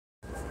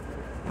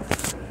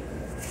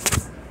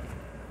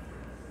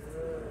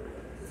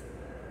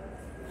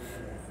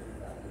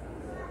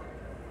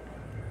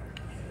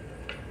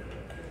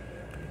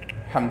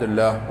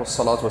Alhamdulillah,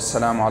 wassalatu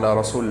wassalamu ala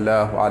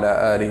rasulillah wa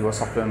ala alihi wa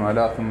sahbihi wa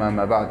ala thumma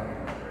ma ba'd.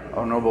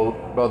 Our noble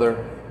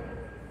brother,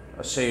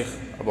 Shaykh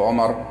Abu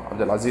Umar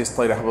Abdul Aziz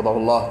Tayri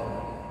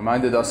Hafidahullah,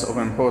 reminded us of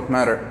an important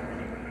matter.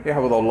 He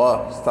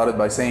Hafidahullah started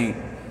by saying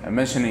and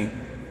mentioning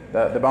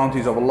that the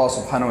bounties of Allah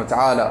subhanahu wa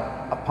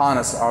ta'ala upon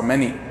us are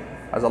many,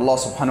 as Allah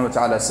subhanahu wa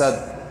ta'ala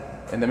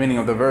said in the meaning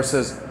of the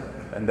verses,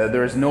 and that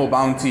there is no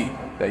bounty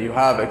that you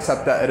have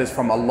except that it is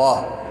from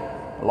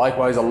Allah.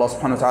 Likewise, Allah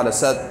subhanahu wa ta'ala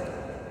said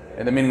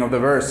in the meaning of the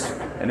verse,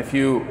 and if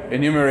you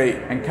enumerate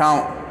and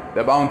count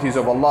the bounties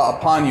of Allah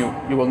upon you,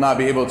 you will not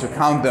be able to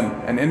count them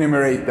and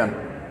enumerate them.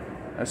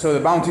 And so the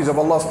bounties of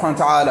Allah subhanahu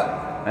wa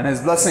ta'ala and His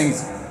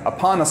blessings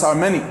upon us are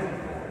many.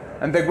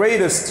 And the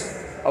greatest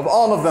of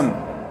all of them,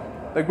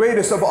 the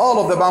greatest of all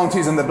of the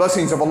bounties and the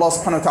blessings of Allah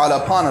subhanahu wa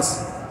ta'ala upon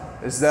us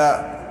is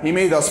that He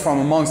made us from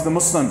amongst the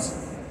Muslims,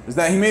 is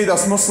that He made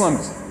us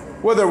Muslims,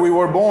 whether we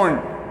were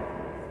born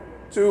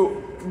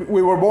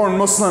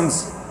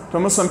Muslims to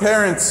Muslim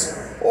parents,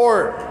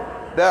 or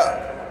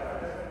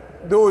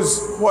that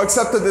those who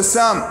accepted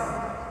Islam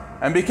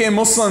and became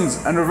Muslims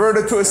and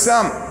reverted to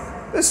Islam.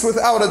 This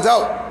without a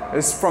doubt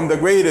is from the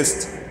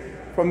greatest,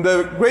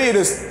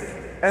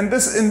 and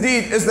this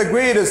indeed is the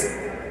greatest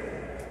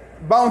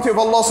bounty of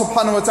Allah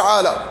subhanahu wa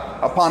ta'ala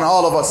upon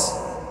all of us.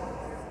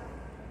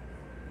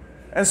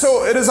 And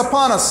so it is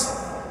upon us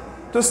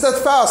to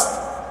steadfast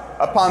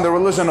upon the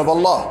religion of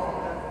Allah,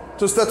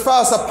 to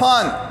steadfast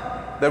upon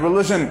the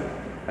religion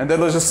and the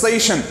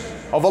legislation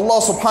of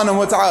Allah subhanahu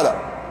wa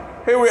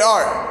ta'ala. Here we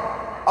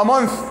are,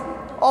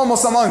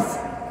 almost a month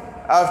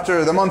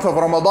after the month of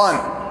Ramadan,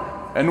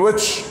 in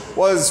which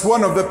was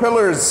one of the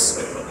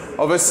pillars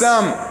of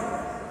Islam,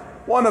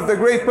 one of the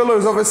great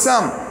pillars of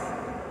Islam.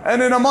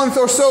 And in a month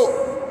or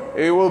so,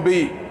 it will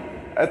be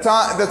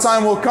the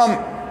time will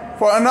come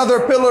for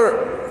another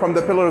pillar from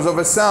the pillars of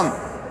Islam.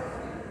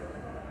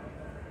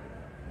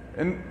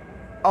 And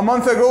a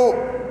month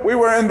ago, we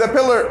were in the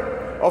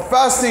pillar of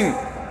fasting,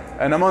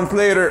 and a month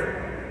later,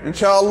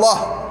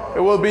 inshallah, it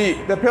will be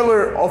the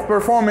pillar of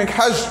performing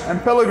Hajj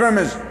and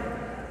pilgrimage.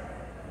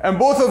 And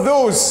both of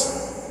those,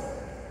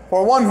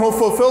 for one who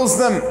fulfills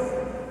them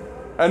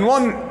and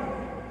one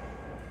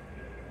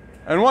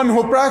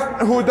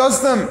who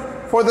does them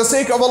for the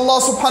sake of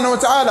Allah subhanahu wa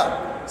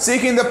ta'ala,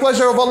 seeking the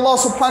pleasure of Allah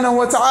subhanahu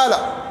wa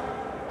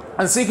ta'ala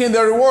and seeking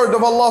the reward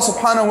of Allah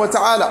subhanahu wa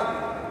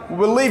ta'ala,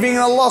 believing in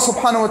Allah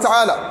subhanahu wa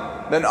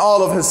ta'ala, then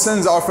all of his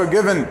sins are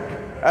forgiven,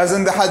 as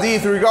in the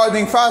hadith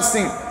regarding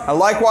fasting, and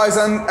likewise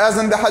as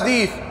in the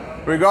hadith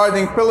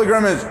regarding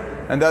pilgrimage,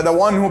 and that the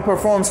one who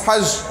performs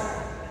Hajj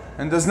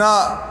and does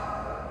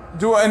not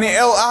do any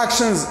ill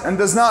actions and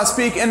does not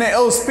speak any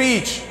ill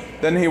speech,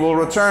 then he will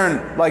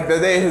return like the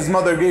day his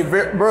mother gave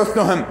birth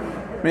to him,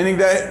 meaning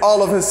that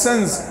all of his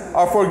sins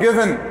are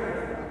forgiven.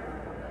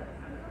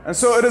 And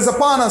so it is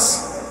upon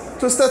us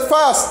to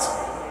steadfast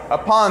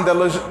upon the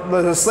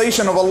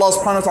legislation of Allah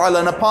subhanahu wa ta'ala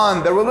and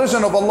upon the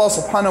religion of Allah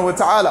subhanahu wa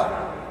ta'ala.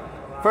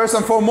 First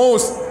and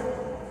foremost,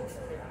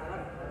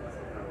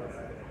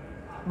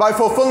 by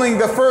fulfilling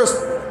the first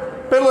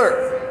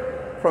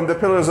pillar from the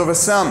pillars of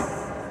Islam,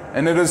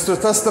 and it is to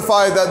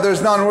testify that there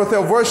is none worthy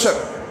of worship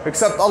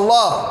except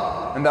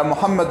Allah, and that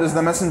Muhammad is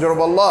the messenger of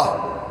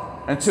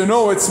Allah, and to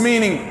know its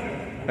meaning,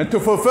 and to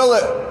fulfill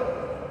it,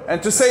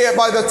 and to say it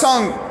by the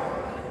tongue,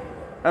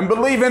 and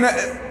believe in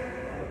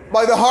it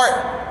by the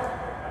heart,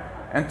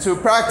 and to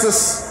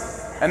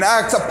practice and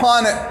act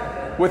upon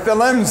it with the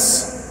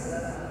limbs,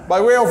 by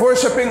way of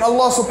worshipping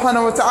Allah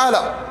subhanahu wa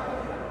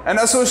ta'ala and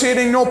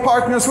associating no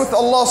partners with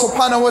Allah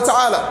subhanahu wa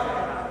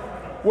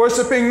ta'ala,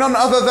 worshipping none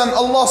other than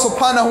Allah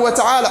subhanahu wa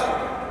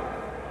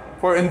ta'ala.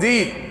 For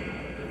indeed,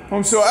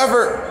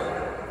 whomsoever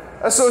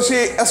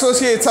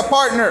associates a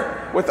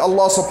partner with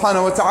Allah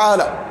subhanahu wa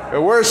ta'ala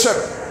in worship,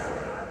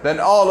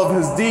 then all of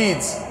his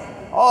deeds,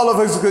 all of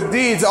his good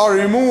deeds are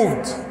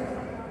removed,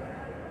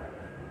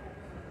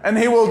 and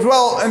he will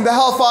dwell in the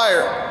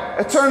hellfire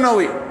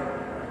eternally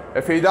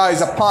if he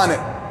dies upon it.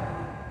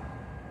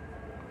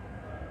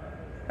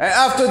 And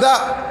after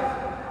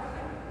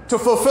that, to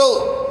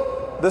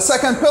fulfill the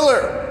second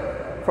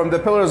pillar from the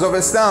pillars of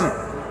Islam,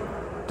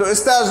 to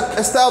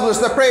establish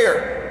the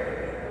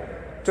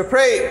prayer, to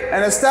pray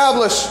and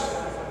establish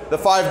the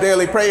 5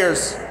 daily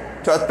prayers,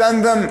 to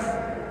attend them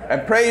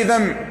and pray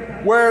them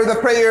where the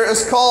prayer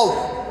is called,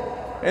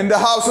 in the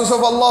houses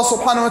of Allah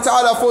subhanahu wa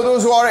ta'ala for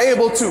those who are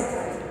able to.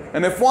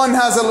 And if one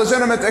has a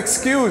legitimate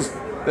excuse,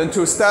 then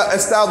to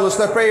establish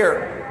the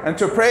prayer and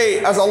to pray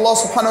as Allah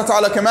subhanahu wa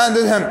ta'ala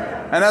commanded him,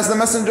 and as the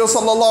Messenger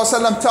sallallahu alaihi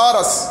wasallam taught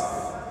us,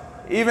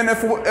 even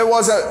if it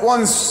was at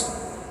one's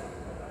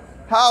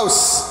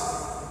house,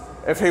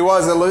 if he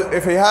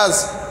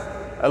has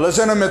a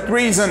legitimate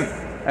reason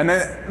and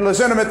a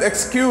legitimate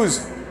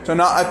excuse to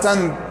not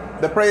attend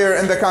the prayer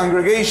in the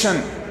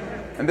congregation.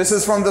 And this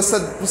is from the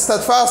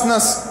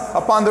steadfastness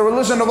upon the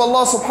religion of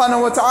Allah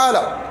subhanahu wa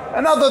ta'ala.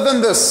 And other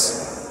than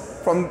this,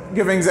 from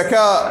giving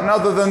zakah, and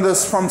other than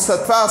this, from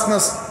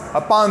steadfastness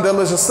upon the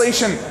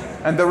legislation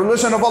and the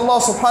religion of Allah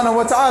subhanahu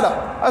wa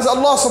ta'ala, as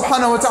Allah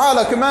subhanahu wa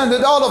ta'ala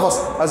commanded all of us,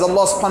 as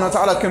Allah subhanahu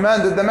wa ta'ala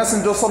commanded the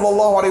Messenger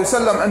sallallahu alayhi wa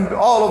sallam and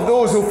all of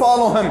those who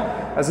follow him,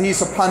 as he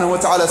subhanahu wa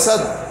ta'ala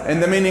said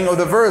in the meaning of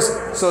the verse,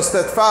 so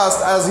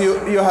steadfast as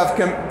you have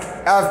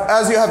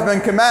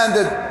been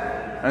commanded,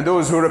 and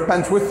those who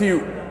repent with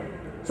you.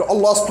 So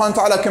Allah subhanahu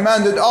wa ta'ala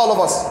commanded all of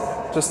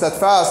us to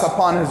steadfast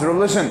upon his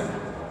religion,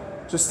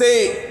 to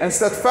stay and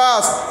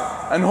steadfast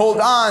and hold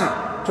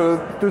on to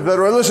the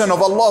religion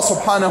of Allah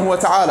subhanahu wa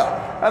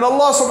ta'ala. And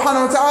Allah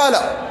subhanahu wa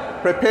ta'ala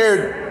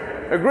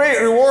prepared a great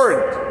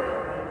reward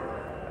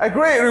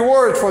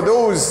for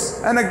those,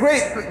 and a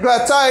great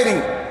glad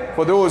tiding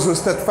for those who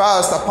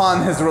steadfast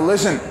upon his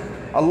religion.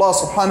 Allah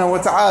subhanahu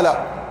wa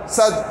ta'ala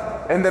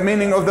said in the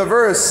meaning of the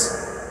verse,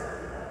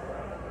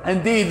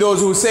 indeed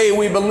those who say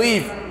we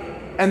believe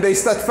and they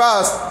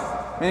steadfast,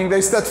 meaning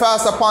they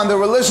steadfast upon the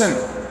religion,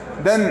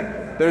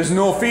 then there is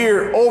no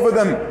fear over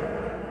them.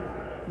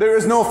 There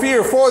is no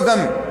fear for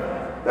them.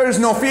 There is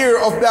no fear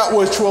of that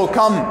which will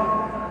come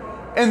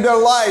in their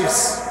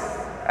lives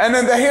and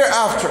in the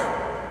hereafter.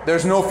 There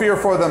is no fear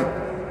for them,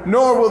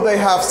 nor will they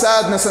have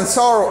sadness and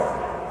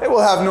sorrow. They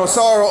will have no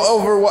sorrow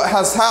over what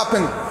has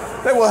happened.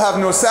 They will have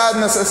no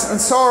sadness and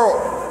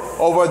sorrow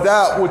over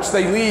that which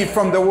they leave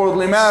from the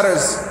worldly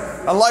matters.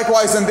 And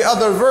likewise in the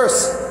other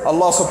verse,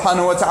 Allah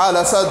subhanahu wa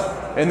ta'ala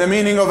said in the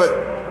meaning of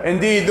it,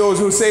 indeed those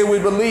who say we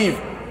believe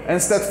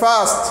and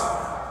steadfast,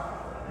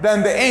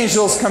 then the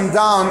angels come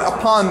down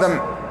upon them.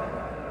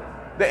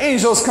 The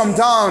angels come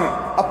down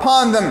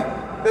upon them.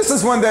 This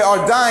is when they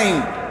are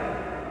dying.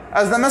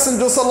 As the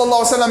Messenger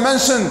sallallahu alaihi wasallam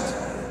mentioned,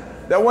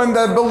 that when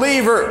the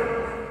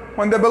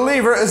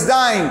believer is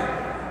dying,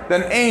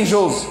 then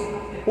angels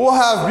who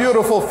have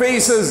beautiful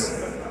faces,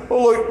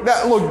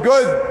 that look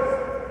good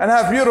and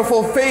have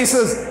beautiful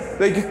faces,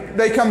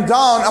 they come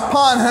down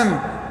upon him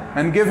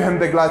and give him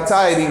the glad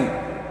tiding.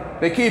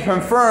 They keep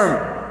him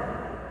firm.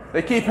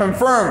 They keep him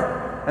firm.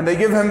 And they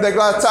give him the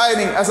glad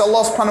tiding, as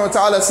Allah subhanahu wa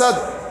ta'ala said,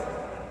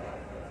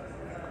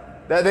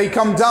 that they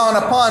come down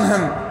upon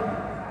him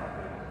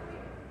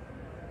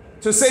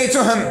to say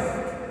to him,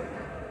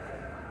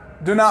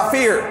 do not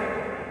fear.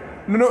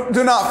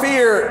 Do not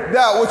fear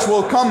that which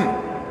will come.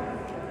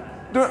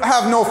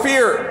 Have no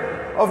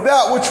fear of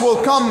that which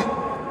will come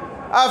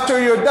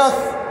after your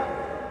death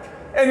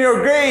in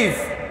your grave.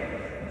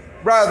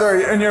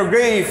 Rather, in your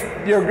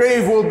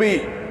grave will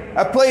be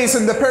a place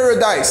in the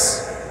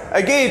paradise.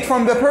 A gate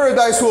from the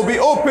paradise will be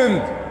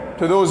opened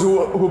to those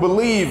who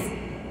believe,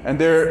 and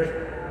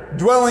their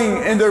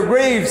dwelling in their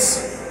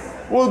graves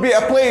will be a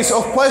place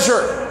of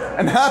pleasure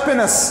and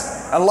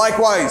happiness. And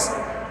likewise,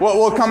 what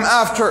will come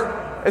after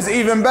is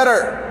even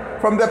better,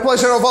 from the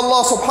pleasure of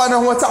Allah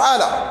subhanahu wa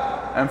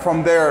ta'ala, and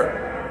from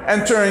their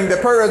entering the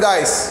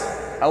paradise.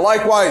 And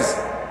likewise,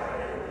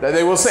 that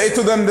they will say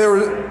to them, they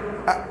will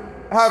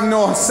have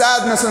no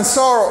sadness and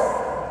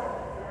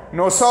sorrow,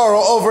 no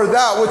sorrow over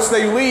that which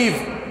they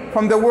leave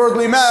from the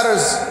worldly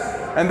matters,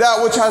 and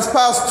that which has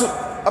passed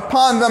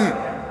upon them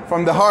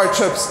from the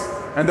hardships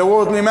and the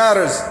worldly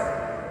matters,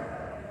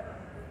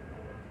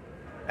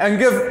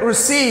 and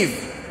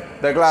receive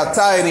the glad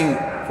tiding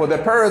for the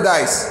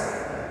paradise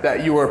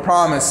that you were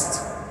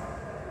promised.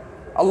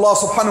 Allah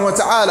subhanahu wa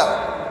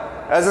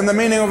ta'ala, as in the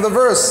meaning of the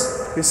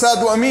verse, he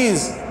said what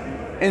means,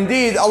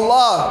 indeed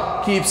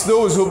Allah keeps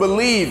those who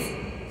believe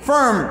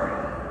firm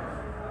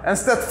and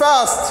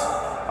steadfast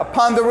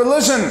upon the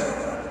religion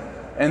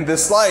in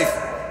this life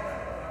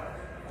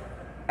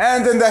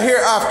and in the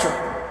hereafter.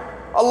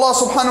 Allah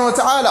subhanahu wa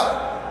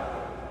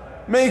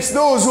ta'ala makes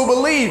those who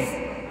believe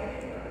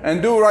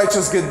and do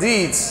righteous good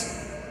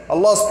deeds,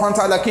 Allah subhanahu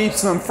wa ta'ala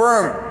keeps them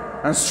firm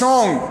and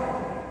strong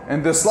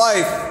in this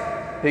life.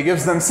 He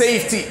gives them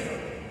safety,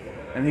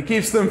 and He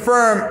keeps them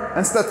firm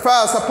and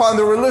steadfast upon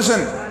the religion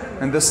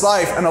in this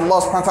life, and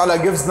Allah subhanahu wa ta'ala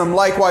gives them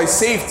likewise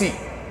safety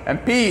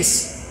and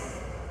peace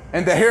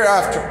in the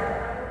hereafter.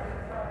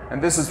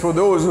 And this is for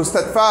those who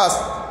steadfast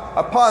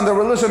upon the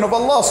religion of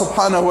Allah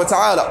subhanahu wa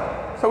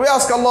ta'ala. So we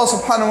ask Allah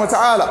subhanahu wa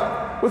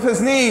ta'ala with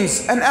His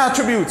names and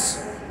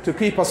attributes to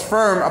keep us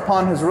firm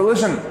upon His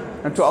religion,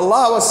 and to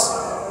allow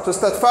us to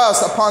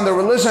steadfast upon the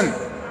religion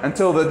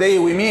until the day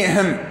we meet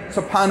Him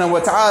subhanahu wa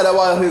ta'ala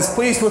while He is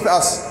pleased with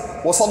us.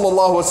 Wa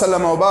sallallahu wa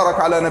sallam wa barak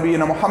ala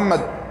nabiyyina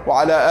Muhammad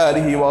wa ala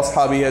alihi wa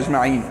ashabihi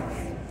ajma'een.